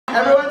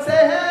Everyone say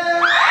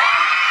hey!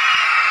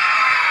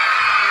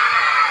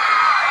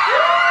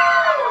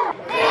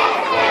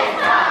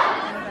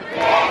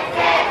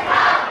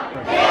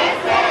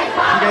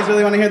 You guys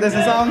really want to hear this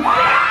song?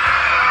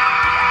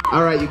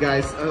 All right, you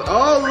guys.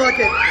 Oh, look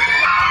at.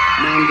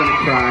 Now I'm gonna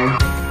cry.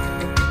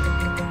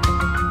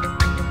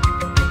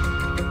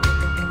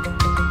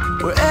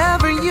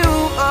 Wherever you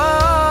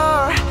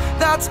are,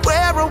 that's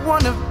where I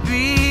wanna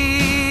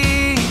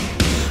be.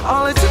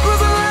 All it took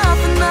was a laugh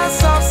and that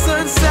soft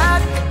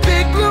sunset.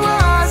 Big blue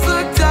eyes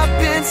looked up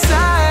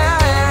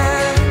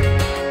inside.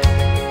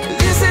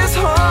 This is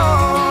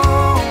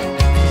home.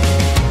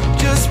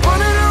 Just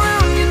running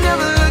around, you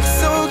never looked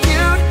so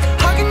cute.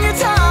 Hugging you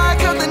tight,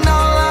 cuddling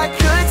all I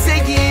could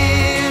take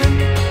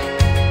in.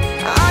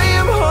 I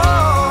am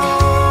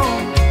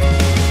home.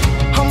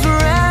 Home's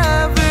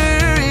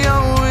wherever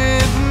you're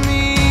with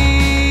me.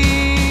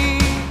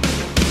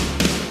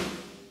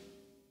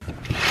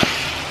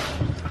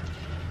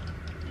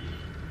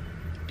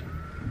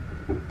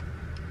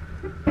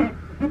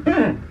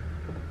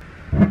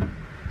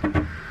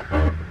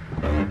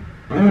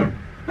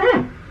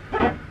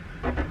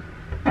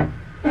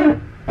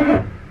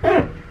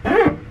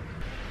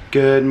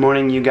 Good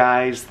morning, you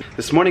guys.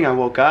 This morning I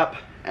woke up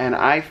and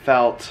I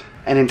felt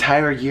an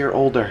entire year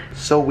older.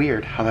 So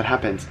weird how that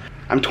happens.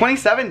 I'm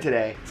 27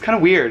 today. It's kind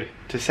of weird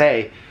to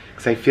say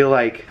because I feel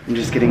like I'm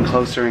just getting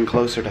closer and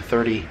closer to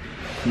 30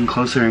 and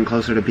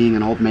closer to being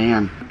an old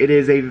man. It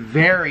is a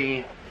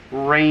very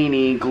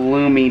rainy,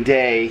 gloomy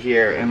day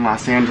here in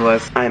Los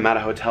Angeles. I am at a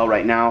hotel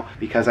right now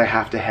because I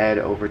have to head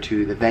over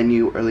to the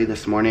venue early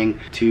this morning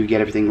to get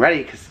everything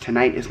ready because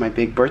tonight is my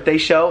big birthday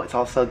show. It's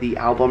also the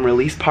album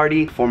release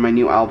party for my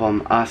new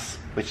album, Us,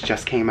 which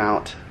just came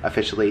out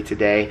officially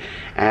today.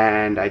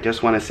 And I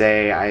just want to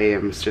say I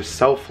am just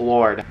so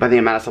floored by the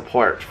amount of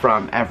support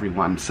from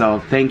everyone.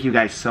 So thank you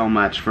guys so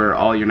much for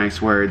all your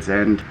nice words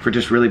and for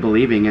just really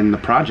believing in the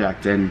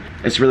project. And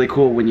it's really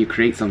cool when you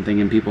create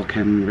something and people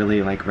can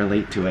really like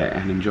relate to it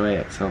and enjoy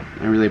it. So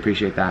I really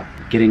appreciate that.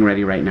 Getting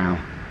ready right now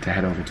to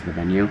head over to the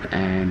venue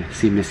and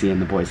see Missy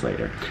and the boys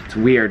later. It's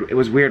weird. It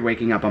was weird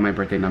waking up on my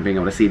birthday and not being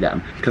able to see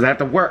them because I have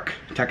to work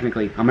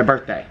technically on my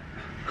birthday.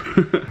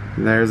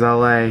 There's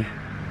LA.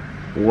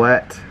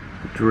 Wet,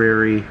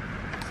 dreary,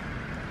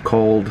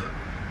 cold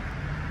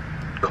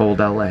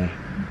LA.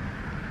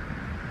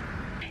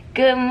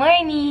 Good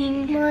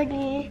morning.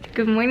 Morning.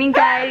 Good morning,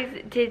 guys.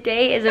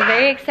 Today is a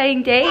very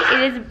exciting day.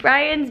 It is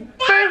Bryan's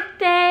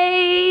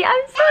birthday.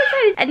 I'm so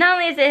excited. And not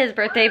only is it his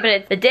birthday, but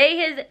it's the day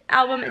his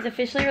album is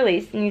officially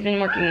released, and he's been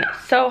working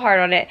so hard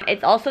on it.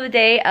 It's also the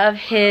day of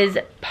his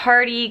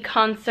party,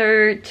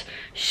 concert,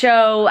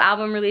 show,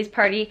 album release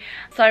party.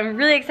 So I'm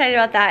really excited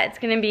about that. It's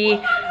gonna be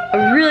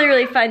a really,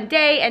 really fun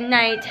day and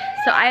night.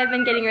 So I have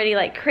been getting ready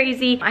like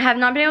crazy. I have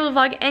not been able to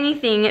vlog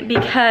anything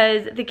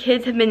because the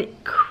kids have been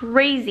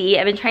crazy.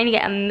 I've been trying to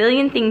get a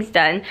million things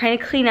done, trying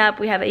to clean up.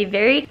 We have a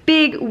very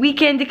big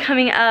weekend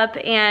coming up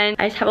and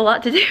I just have a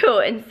lot to do.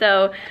 And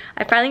so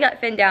I finally got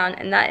Finn down,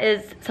 and that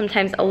is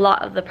sometimes a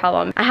lot of the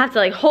problem. I have to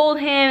like hold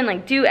him and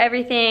like do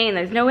everything, and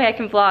there's no way I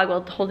can vlog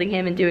while holding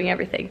him and doing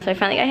everything. So I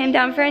finally got him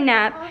down for a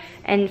nap,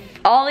 and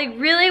Ollie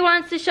really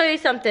wants to show you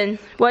something.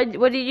 What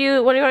do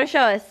you want to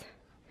show us?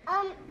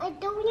 I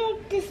don't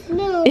like the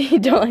smooth. You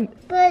don't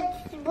like? But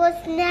it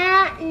was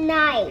not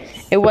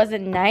nice. It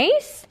wasn't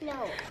nice? No.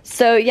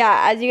 So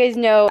yeah, as you guys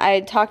know,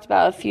 I talked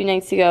about a few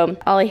nights ago,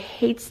 Ollie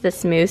hates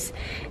this mousse.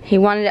 He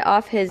wanted it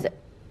off his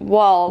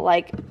wall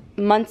like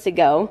months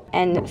ago,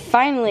 and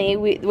finally,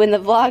 when the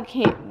vlog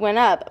went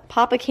up,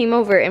 Papa came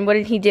over, and what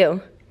did he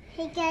do?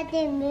 He got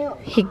the mousse.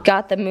 He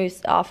got the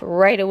mousse off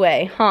right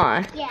away,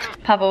 huh? Yeah.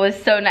 Papa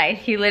was so nice.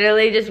 He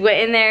literally just went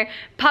in there,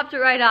 popped it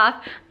right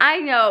off. I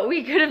know,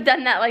 we could have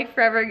done that like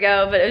forever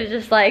ago, but it was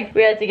just like,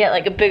 we had to get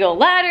like a big old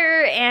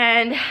ladder,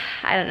 and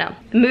I don't know.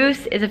 The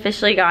mousse is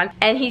officially gone,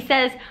 and he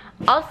says,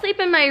 I'll sleep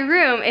in my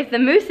room if the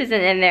mousse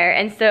isn't in there.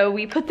 And so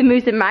we put the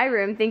mousse in my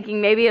room thinking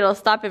maybe it'll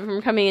stop him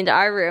from coming into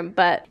our room,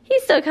 but he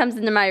still comes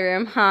into my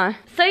room, huh?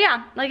 So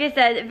yeah, like I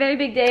said, very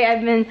big day.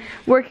 I've been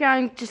working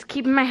on just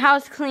keeping my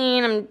house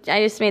clean.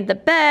 I just made the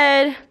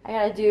bed. I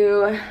gotta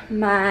do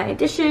my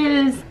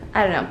dishes.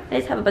 I don't know, I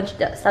just have a bunch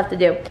of stuff to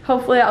do.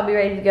 Hopefully I'll be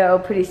ready to go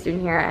pretty soon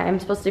here. I'm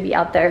supposed to be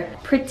out there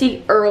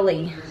pretty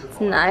early.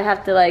 I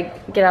have to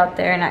like get out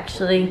there and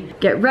actually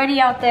get ready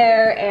out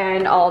there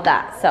and all of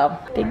that. So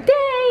big day,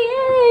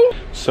 yay!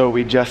 So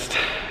we just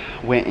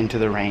went into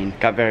the rain,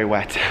 got very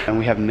wet, and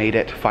we have made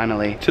it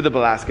finally to the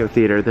Belasco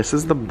Theater. This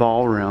is the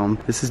ballroom.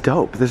 This is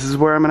dope. This is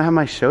where I'm gonna have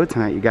my show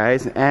tonight, you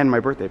guys, and my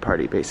birthday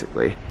party,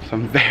 basically. So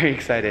I'm very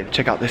excited.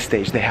 Check out this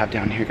stage they have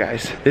down here,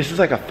 guys. This is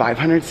like a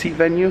 500 seat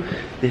venue.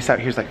 This out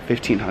here is like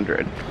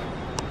 1,500.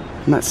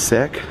 Isn't that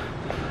sick?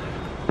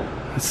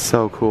 That's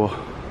so cool.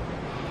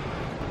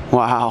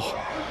 Wow.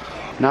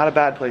 Not a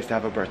bad place to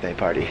have a birthday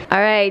party. All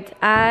right,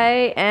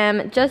 I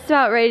am just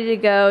about ready to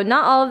go.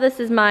 Not all of this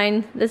is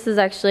mine. This is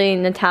actually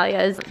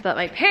Natalia's, but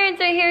my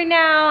parents are here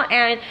now,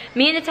 and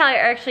me and Natalia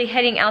are actually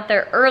heading out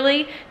there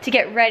early to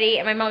get ready,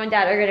 and my mom and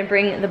dad are gonna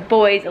bring the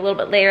boys a little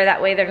bit later.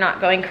 That way they're not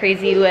going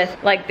crazy with,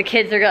 like, the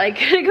kids are like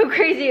gonna go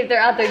crazy if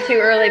they're out there too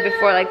early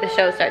before like the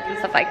show starts and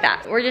stuff like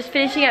that. We're just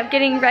finishing up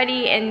getting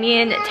ready, and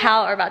me and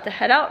Tal are about to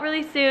head out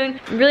really soon.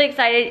 I'm really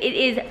excited. It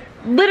is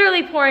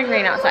literally pouring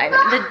rain outside.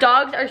 The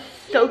dogs are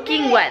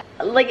soaking wet.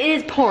 Like, it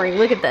is pouring.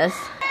 Look at this.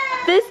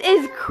 This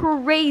is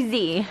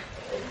crazy.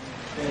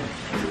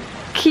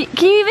 Can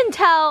you even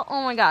tell?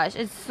 Oh my gosh,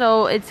 it's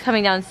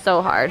coming down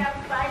so hard.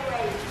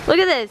 Look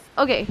at this.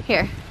 Okay,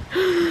 here.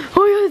 Oh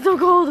my god, it's so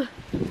cold.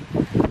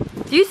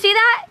 Do you see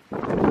that?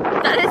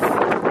 That is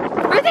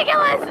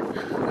ridiculous.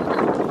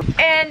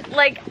 And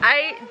like,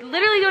 I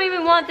literally don't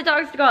even want the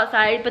dogs to go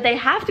outside, but they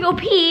have to go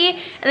pee,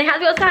 and they have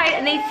to go outside,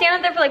 and they stand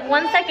out there for like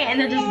 1 second, and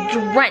they're just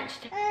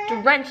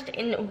drenched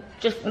in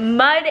just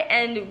mud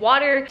and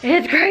water.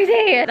 It's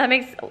crazy. That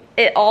makes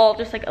it all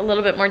just like a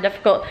little bit more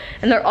difficult.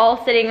 And they're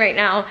all sitting right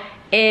now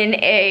in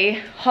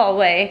a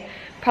hallway,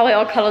 probably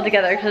all cuddled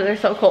together because they're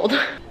so cold.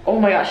 Oh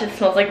my gosh, it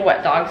smells like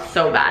wet dogs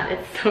so bad.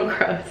 It's so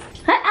gross.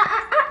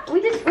 We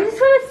just want to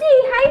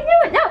see how you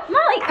doing. No,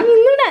 Molly,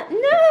 Luna,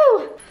 no.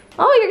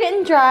 Oh, you're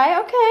getting dry.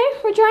 Okay,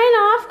 we're drying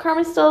off.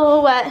 Carmen's still a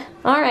little wet.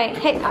 All right,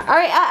 hey, all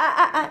right,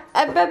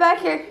 back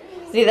here.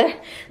 See,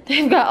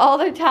 they've got all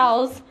their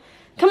towels.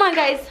 Come on,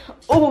 guys.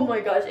 Oh my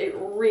gosh, it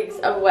reeks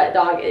of wet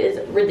dog. It is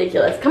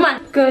ridiculous. Come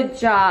on. Good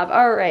job.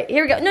 All right,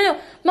 here we go. No,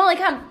 Molly,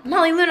 come.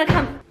 Molly, Luna,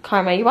 come.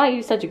 Karma, why are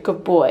you such a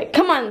good boy?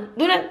 Come on,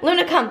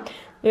 Luna, come.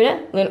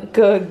 Luna,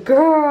 good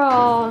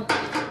girl.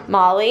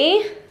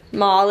 Molly,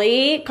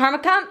 Karma,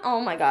 come. Oh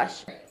my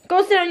gosh.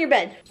 Go sit on your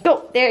bed.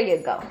 Go, there you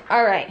go.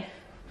 All right.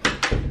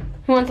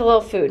 Who wants a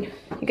little food?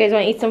 You guys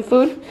want to eat some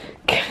food?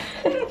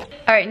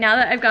 All right, now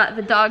that I've got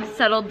the dogs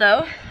settled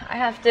though, I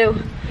have to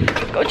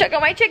go check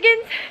on my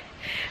chickens.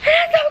 And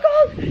it's so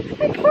cold.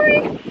 It's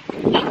pouring.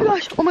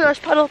 Oh my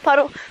gosh, puddle. Oh,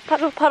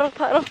 it's so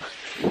cold.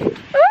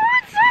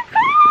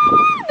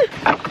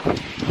 Oh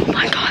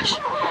my gosh.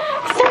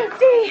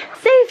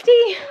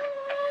 Safety.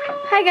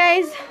 Hi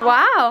guys.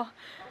 Wow.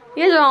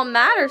 You guys are all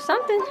mad or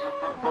something.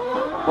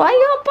 Why are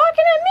you all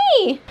barking at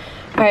me?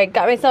 All right,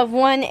 got myself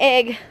one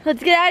egg.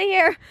 Let's get out of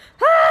here.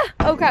 Ah!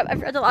 Oh crap, I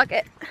forgot to lock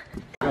it.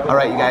 All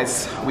right, you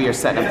guys, we are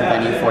setting up the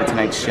venue for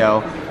tonight's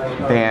show.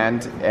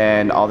 Band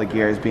and all the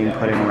gear is being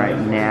put in right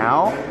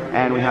now.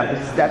 And we have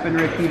the step and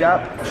repeat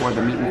up for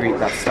the meet and greet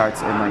that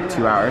starts in like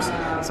 2 hours.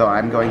 So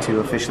I'm going to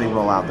officially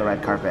roll out the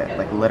red carpet,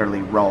 like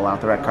literally roll out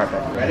the red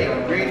carpet. Ready?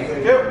 3,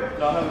 2.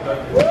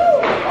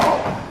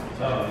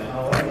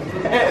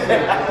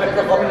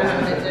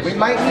 We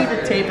might need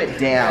to tape it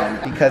down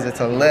because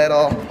it's a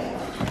little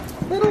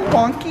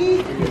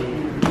wonky.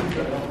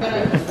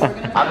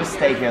 I'll just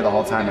stay here the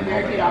whole time and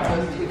hold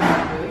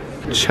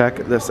it. Check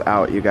this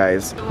out, you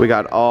guys. We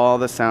got all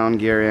the sound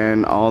gear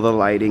in, all the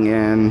lighting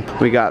in.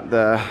 We got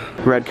the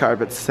red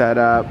carpet set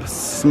up,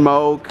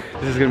 smoke.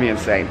 This is gonna be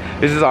insane.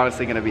 This is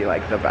honestly gonna be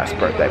like the best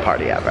birthday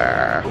party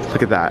ever.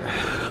 Look at that.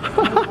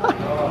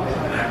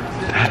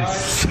 That is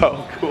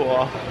so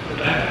cool.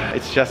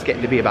 It's just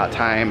getting to be about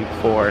time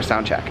for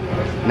sound check,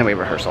 and then we have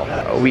rehearsal.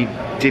 We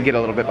did get a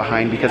little bit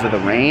behind because of the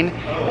rain,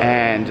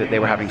 and they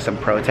were having some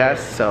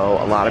protests, so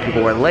a lot of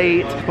people were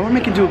late, but we're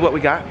making do with what we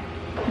got. I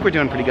think we're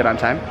doing pretty good on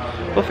time.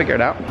 We'll figure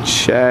it out.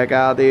 Check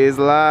out these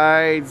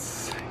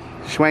lights.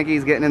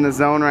 Schwanky's getting in the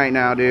zone right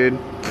now, dude.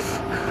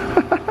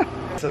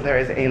 So there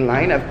is a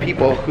line of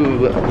people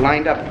who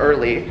lined up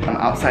early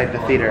outside the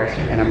theater,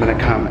 and I'm gonna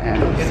come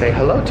and say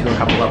hello to a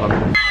couple of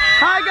them.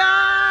 Hi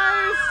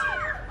guys!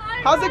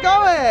 How's it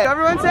going?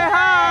 Everyone say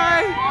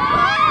hi!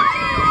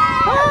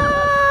 Hi!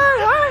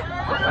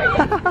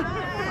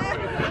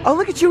 Oh,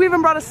 look at you,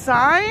 even brought a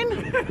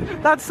sign?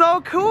 That's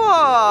so cool!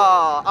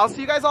 I'll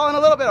see you guys all in a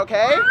little bit,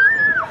 okay?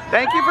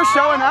 Thank you for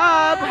showing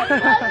up!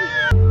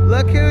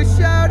 Look who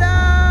showed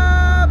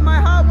up!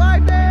 My hot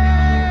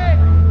wifey!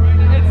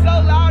 It's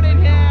so loud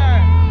in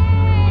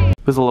here!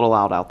 It was a little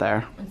loud out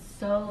there. It's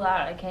so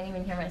loud, I can't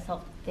even hear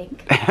myself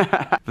think.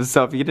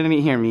 So if you didn't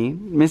hear me,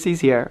 Missy's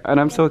here, and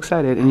I'm so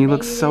excited, and you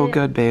look so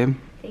good, babe.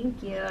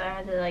 Thank you. I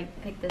had to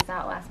like pick this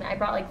out last night. I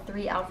brought like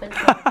 3 outfits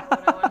so I didn't know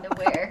what I wanted to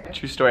wear.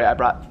 True story, I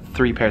brought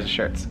 3 pairs of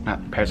shirts.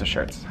 Not pairs of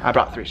shirts. I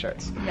brought 3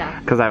 shirts. Yeah.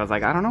 Because I was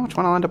like, I don't know which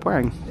one I'll end up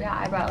wearing. Yeah,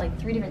 I brought like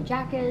 3 different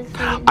jackets.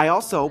 I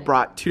also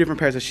brought 2 different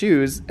pairs of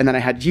shoes, and then I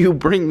had you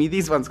bring me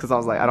these ones because I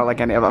was like, I don't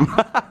like any of them.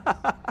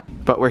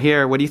 But we're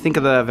here. What do you think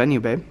of the venue,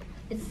 babe?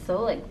 It's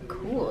so like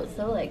cool. It's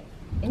so like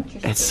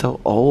interesting. It's so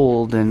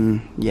old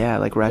and yeah,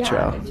 like retro.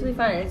 Yeah, it's really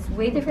fun. It's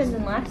way different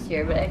than last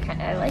year, but I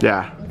like it.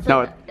 Yeah. It's No,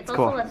 like, It's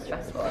cool. also less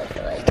stressful, I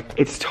feel like.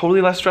 It's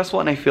totally less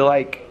stressful, and I feel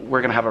like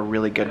we're gonna have a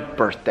really good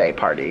birthday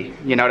party.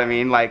 You know what I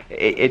mean? Like,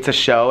 it's a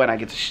show, and I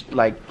get to,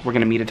 like, we're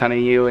gonna meet a ton of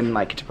you and,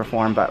 like, get to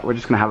perform, but we're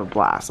just gonna have a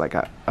blast, like,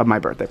 of my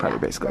birthday party,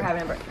 basically. We're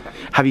having a birthday party.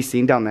 Have you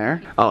seen down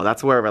there? Oh,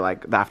 that's where,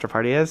 like, the after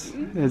party is?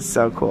 It's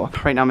so cool.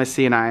 Right now,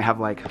 Missy and I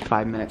have, like,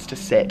 5 minutes to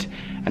sit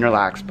and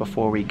relax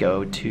before we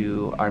go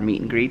to our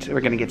meet and greet.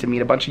 We're gonna get to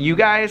meet a bunch of you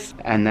guys,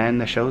 and then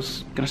the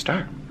show's gonna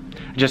start.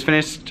 I just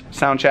finished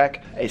sound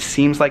check. It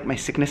seems like my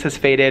sickness has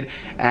faded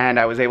and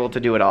I was able to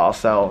do it all,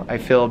 so I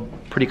feel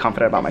pretty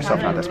confident about myself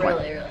now at this point.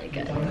 Really, really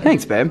good.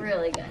 Thanks, babe.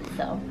 Really good,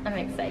 so I'm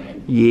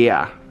excited.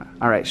 Yeah.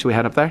 All right, should we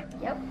head up there?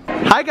 Yep.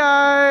 Hi,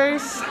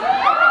 guys. Hey.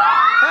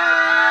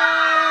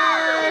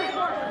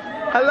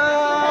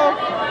 Hello.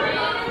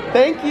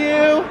 Thank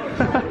you.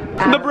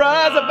 The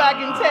bras are back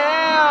in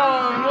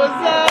town.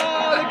 What's up?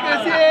 Look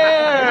who's here.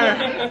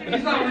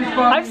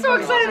 I'm so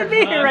excited to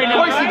be here right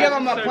now. Of course, you give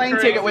them a plane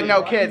ticket with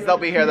no kids. They'll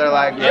be here. They're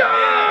like, yes.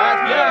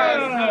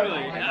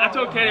 I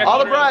told Katie. All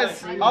the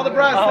bras. All the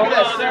bras. Look at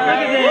this. Look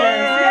at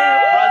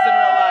this. Bras in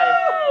real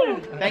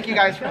life. Thank you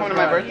guys for coming to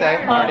my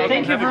birthday party.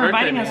 Thank you for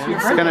inviting us to your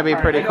It's birthday gonna be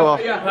pretty cool.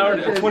 How old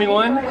are you?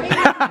 21?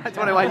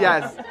 21,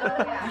 yes.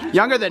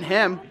 Younger than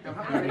him.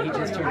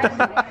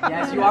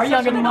 Yes, you are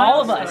younger than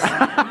all of us.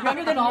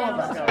 Younger than all of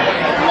us.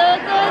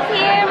 Look who's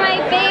here, my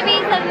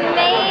babies have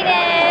made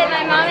it.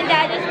 My mom and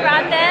dad just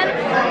brought them.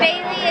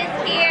 Bailey is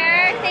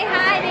here. Say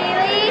hi,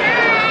 Bailey.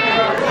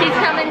 Hi. She's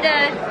coming to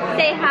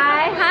say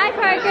hi. Hi,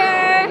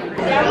 Parker.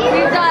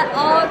 We've got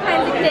all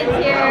kinds of kids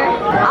here.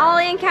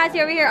 Ollie and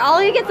Cassie over here.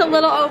 Ollie gets a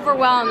little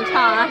overwhelmed,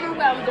 huh?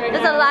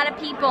 There's a lot of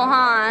people,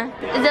 huh?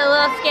 Is it a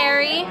little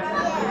scary?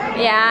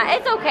 Yeah,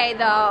 it's okay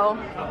though.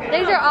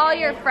 These are all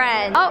your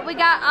friends. Oh, we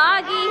got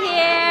Augie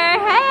here.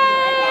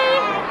 Hey!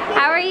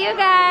 How are you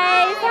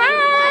guys?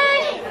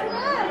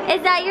 Hi!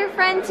 Is that your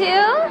friend too?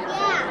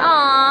 Yeah.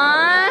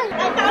 Aww. I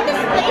found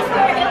this place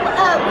where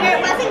it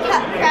wasn't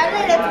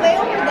crowded. It's way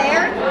over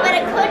there, but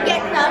it could get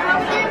crowded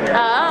over there.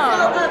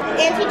 Oh. So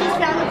Auntie just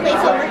found the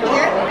place over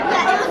here.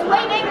 Yeah, it was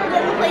way bigger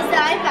than the place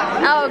that I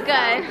found. Oh,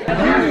 good.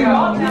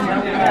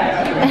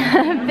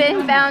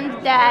 Ben found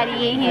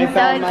Daddy. He's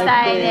so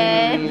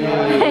excited.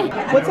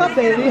 What's up,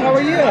 baby? How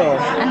are you?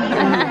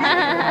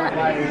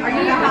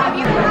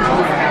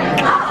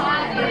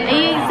 Are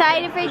you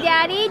excited for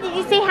Daddy? Did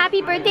you say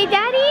happy birthday,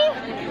 Daddy?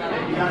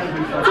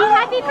 Say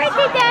happy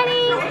birthday,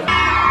 Daddy.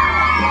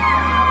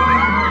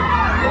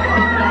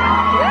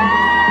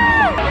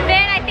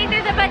 Ben, I think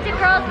there's a bunch of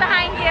girls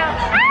behind you.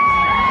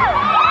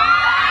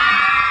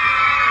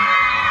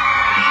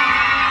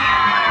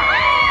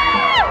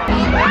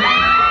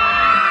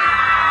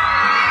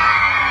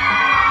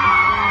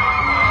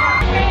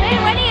 Ben,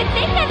 what do you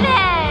think of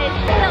this?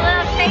 It's a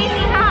little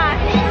crazy, huh?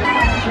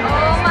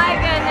 Oh my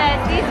goodness,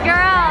 these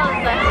girls.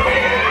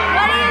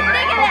 What do you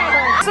think of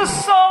this? This is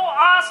so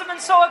awesome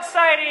and so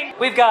exciting.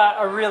 We've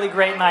got a really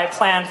great night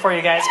planned for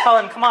you guys.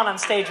 Cullen, come on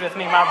stage with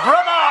me, my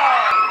brother.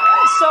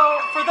 So,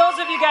 for those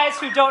of you guys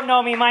who don't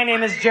know me, my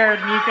name is Jared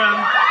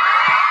Meekum.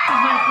 This is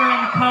my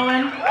friend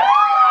Cullen.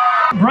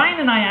 Bryan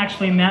and I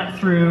actually met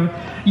through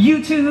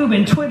YouTube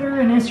and Twitter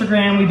and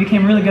Instagram. We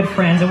became really good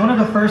friends, and one of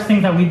the first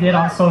things that we did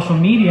on social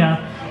media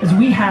is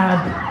we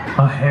had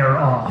a hair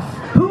off.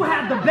 Who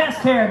had the best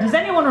hair? Does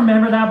anyone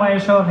remember that by a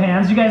show of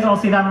hands? You guys all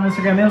see that on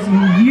Instagram? It was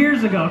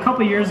years ago, a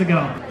couple years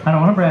ago. I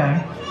don't want to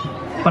brag,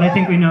 but I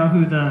think we know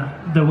who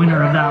the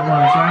winner of that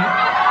was,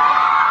 right?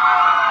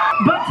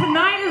 But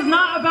tonight is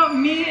not about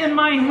me and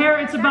my hair,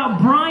 it's about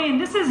Bryan.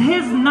 This is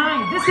his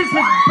night, this is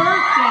his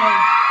birthday.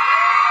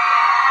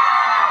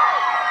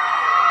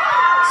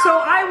 So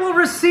I will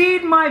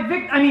concede my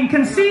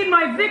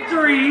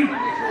victory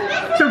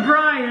to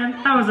Bryan.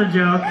 That was a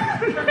joke.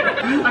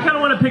 I kind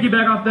of want to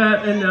piggyback off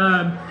that, and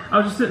I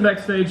was just sitting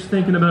backstage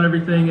thinking about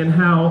everything and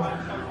how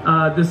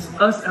this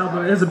Us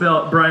album is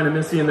about Bryan and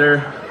Missy and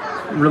their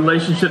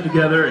relationship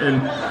together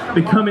and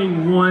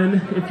becoming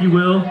one, if you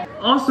will.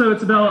 Also,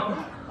 it's about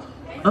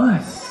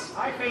us.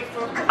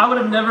 I would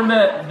have never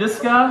met this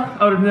guy.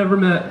 I would have never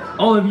met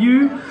all of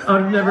you. I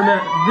would have never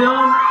met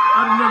them.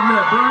 I would have never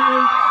met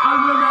Bryan. I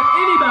would have never met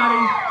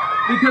anybody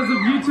because of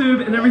YouTube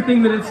and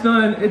everything that it's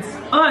done. It's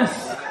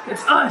us.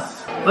 It's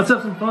us. Let's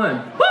have some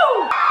fun. Woo!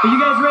 Are you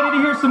guys ready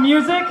to hear some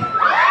music?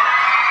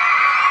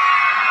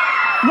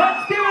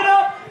 Let's give it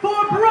up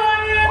for Bryan!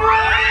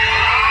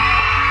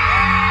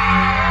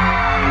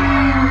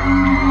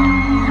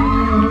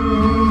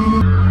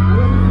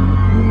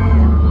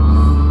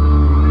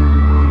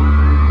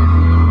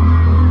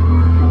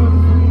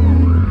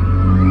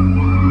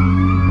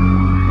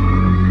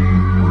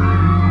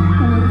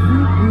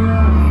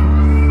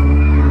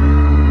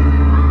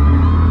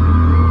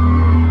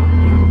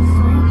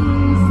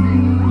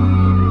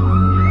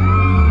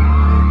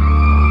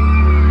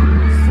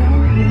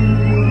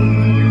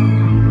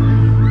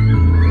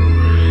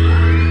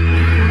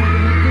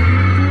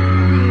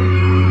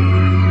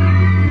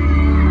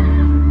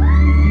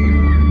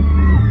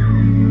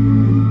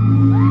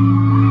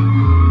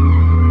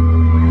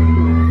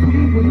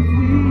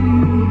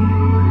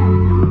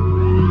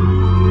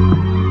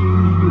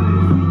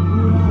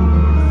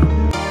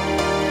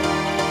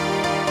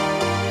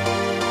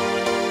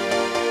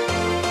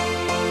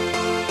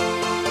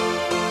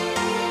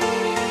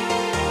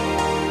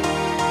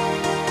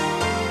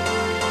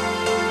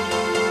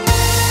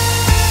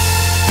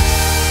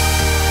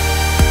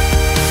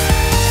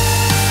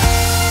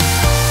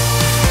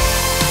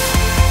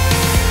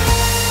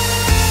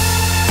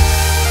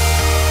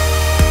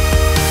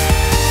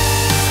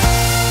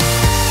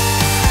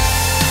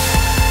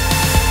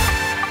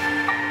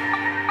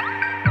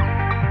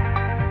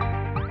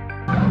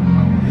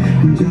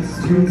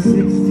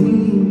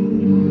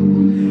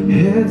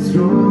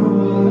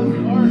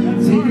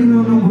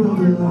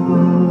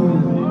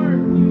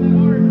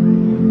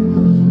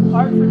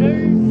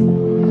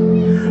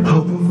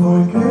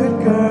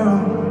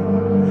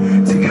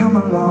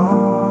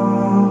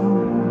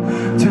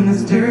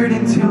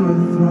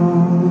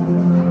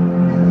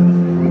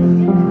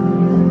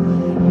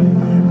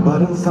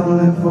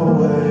 Stumbling for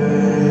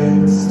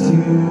words to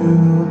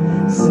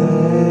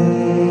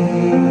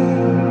say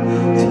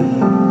to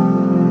you,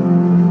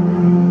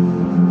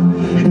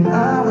 and I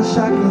wish I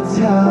could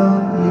tell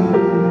you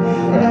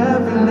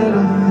every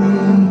little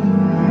thing,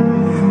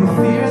 my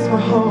fears, my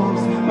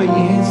hopes, my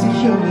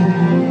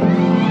insecurities.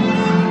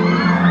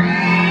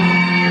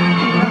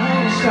 And I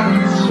wish I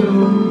could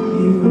show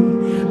you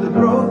the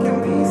broken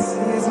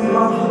pieces in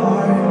my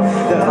heart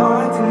that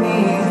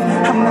underneath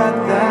I'm not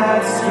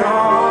that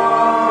strong.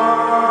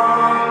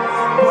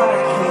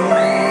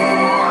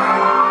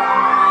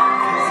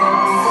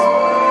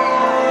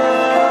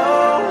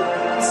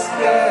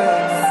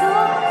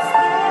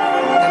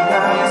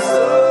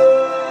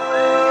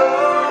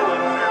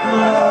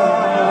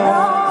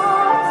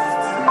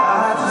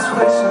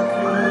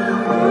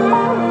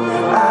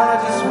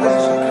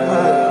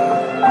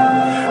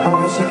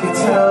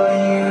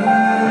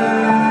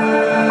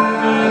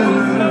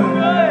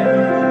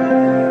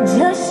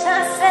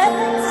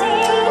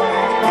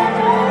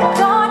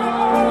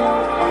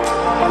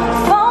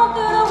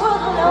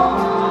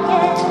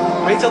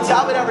 Rachel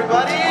Talbot,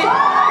 everybody!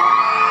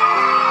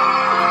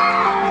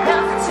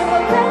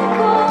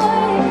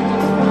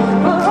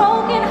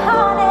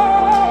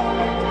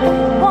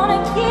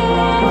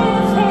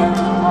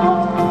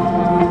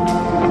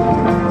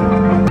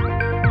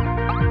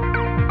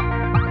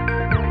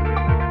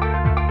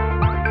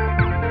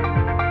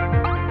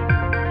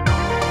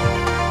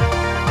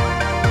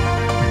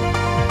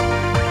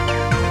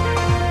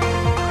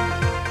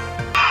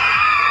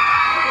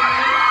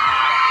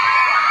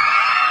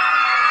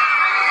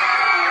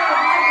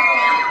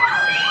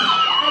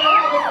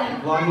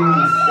 Vlogging on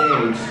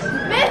stage.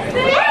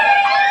 Missy!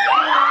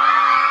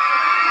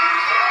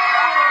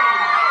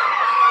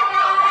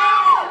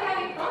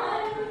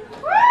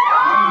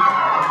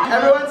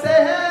 Everyone say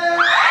hey!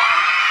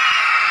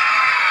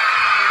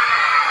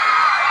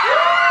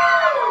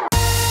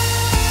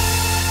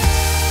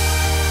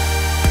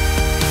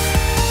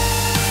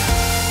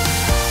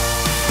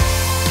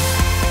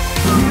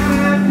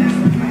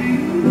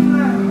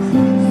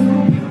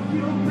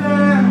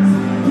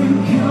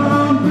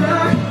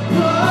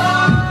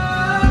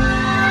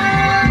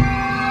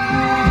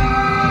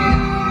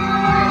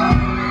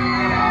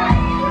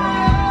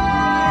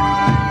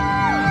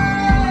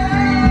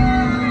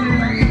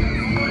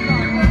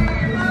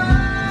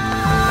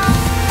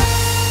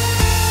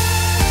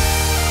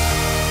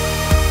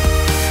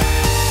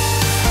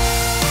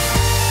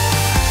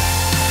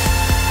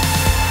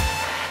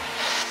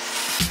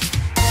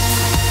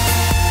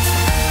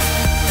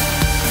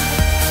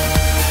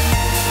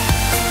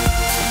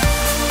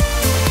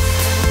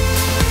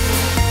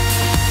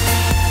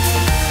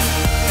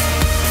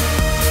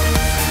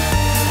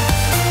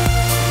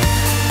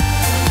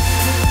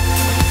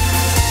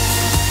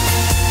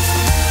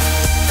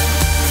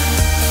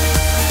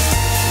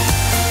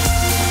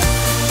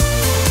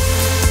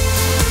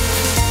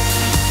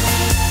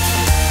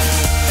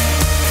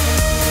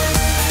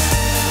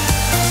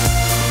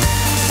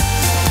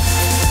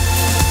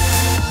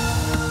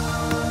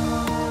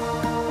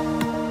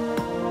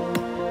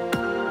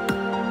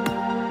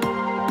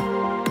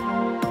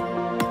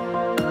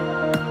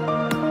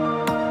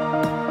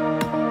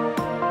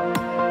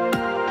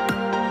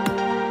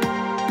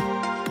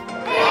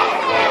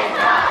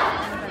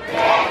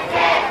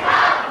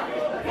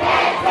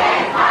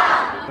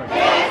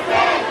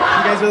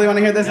 Really want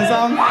to hear this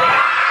song?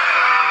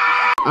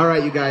 All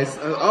right, you guys.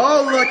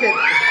 Oh, look at.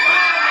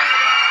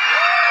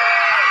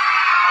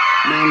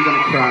 Now I'm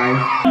gonna cry.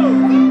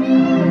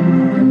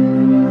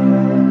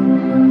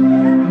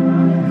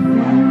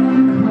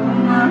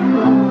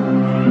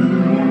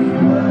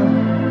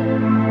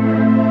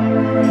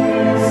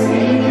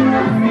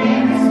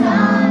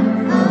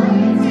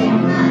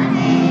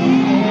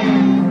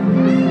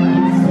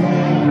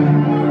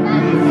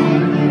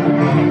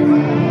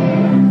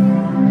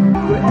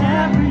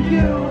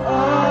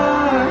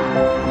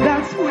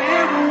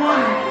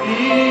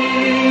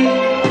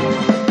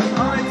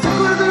 All I took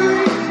was a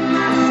reason,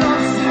 my soul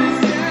says,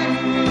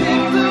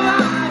 think the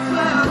lies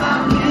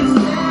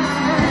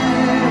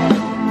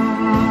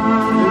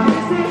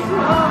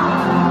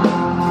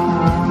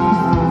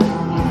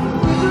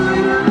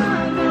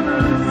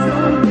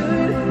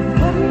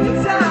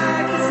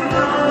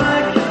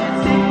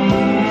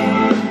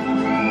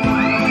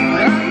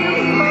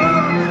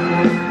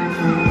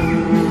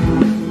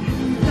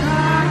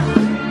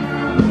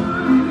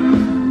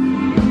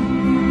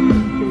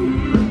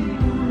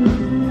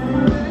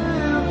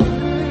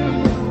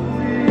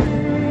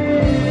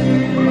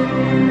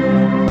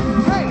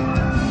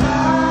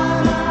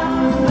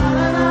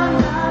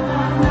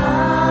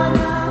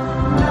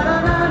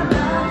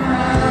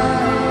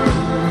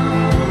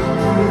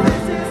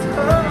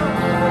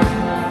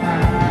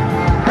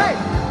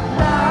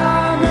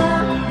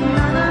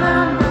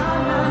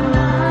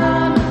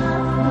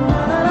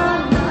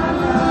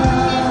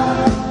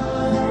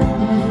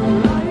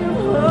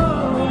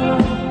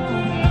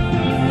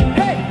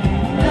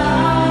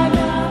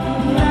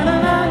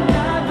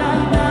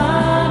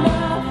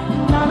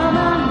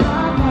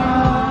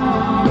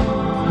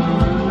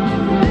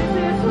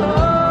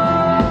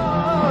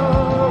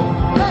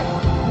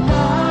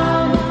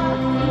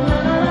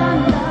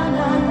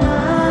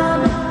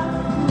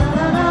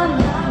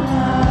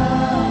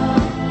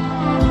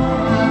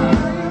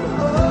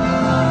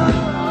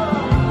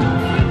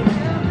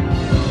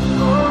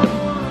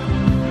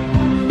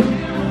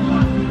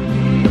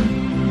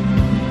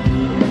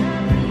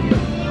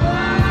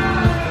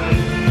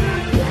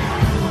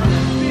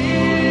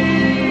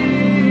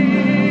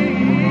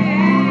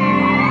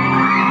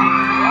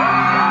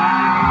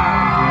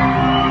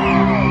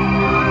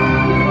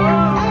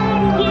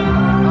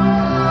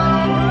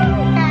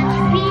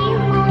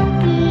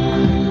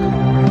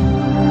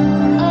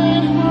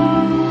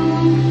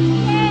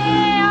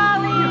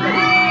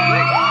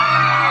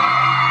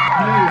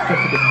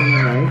such a good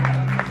singer, right?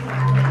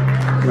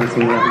 You want to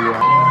sing whatever you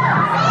want?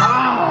 Oh!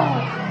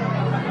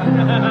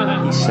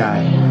 He's shy.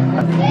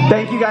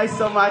 Thank you guys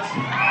so much.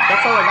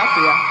 That's all I got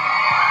for you.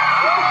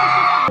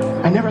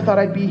 I never thought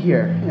I'd be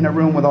here in a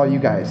room with all you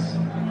guys,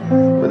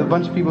 with a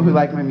bunch of people who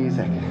like my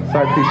music. So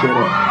I appreciate it.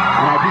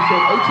 And I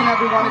appreciate each and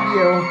every one of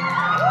you.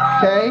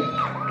 Okay?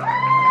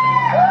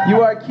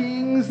 You are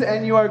kings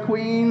and you are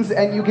queens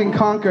and you can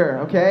conquer,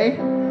 okay?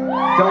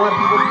 Don't let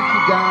people beat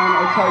you down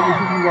or tell you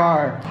who you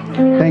are.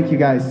 Thank you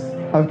guys.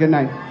 Have a good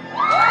night.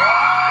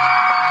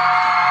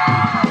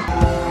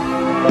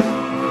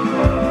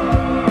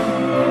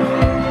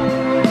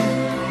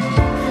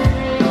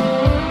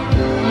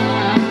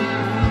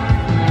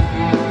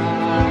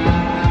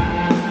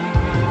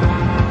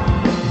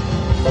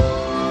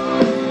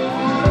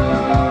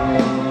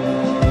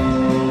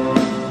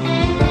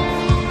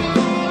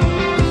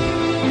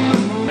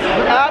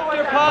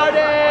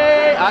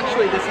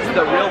 Actually, this is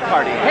the real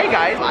party. Hey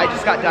guys, I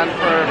just got done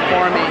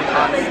performing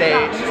on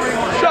stage.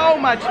 So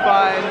much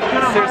fun.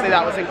 Seriously,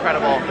 that was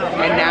incredible.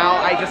 And now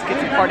I just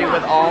get to party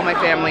with all my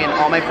family and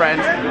all my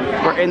friends.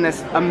 We're in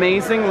this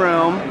amazing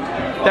room.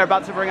 They're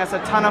about to bring us a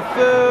ton of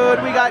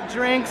food. We got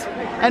drinks,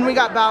 and we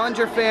got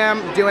Ballinger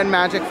fam doing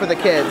magic for the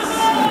kids,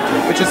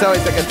 which is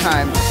always a good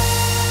time.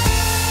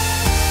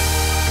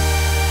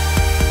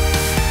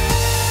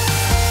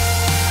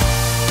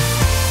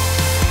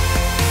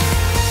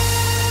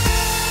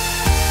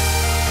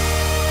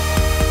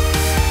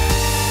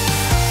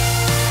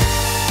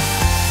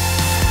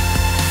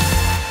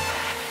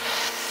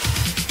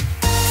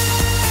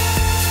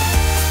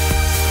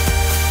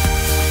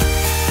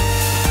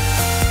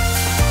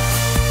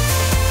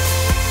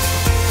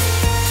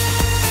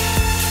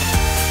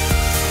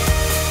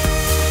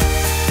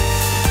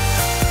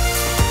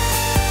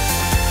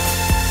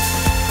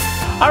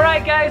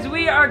 Alright guys,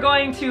 we are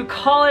going to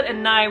call it a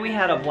night. We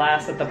had a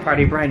blast at the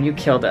party. Brian, you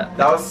killed it.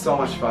 That was so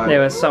much fun. It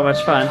was so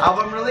much fun.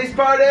 Album release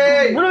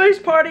party! Release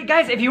party!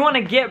 Guys, if you want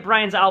to get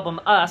Brian's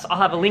album, Us, I'll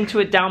have a link to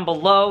it down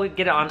below.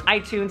 Get it on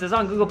iTunes, it's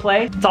on Google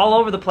Play. It's all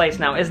over the place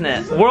now, isn't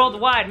it?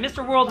 Worldwide,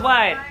 Mr.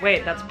 Worldwide.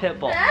 Wait, that's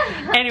Pitbull.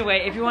 Anyway,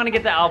 if you want to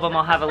get the album,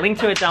 I'll have a link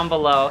to it down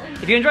below.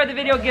 If you enjoyed the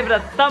video, give it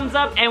a thumbs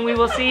up, and we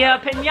will see ya.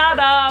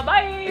 Pinata!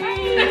 Bye!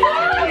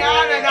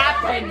 Pinata, not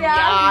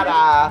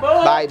pinata!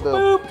 Bye,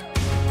 boop.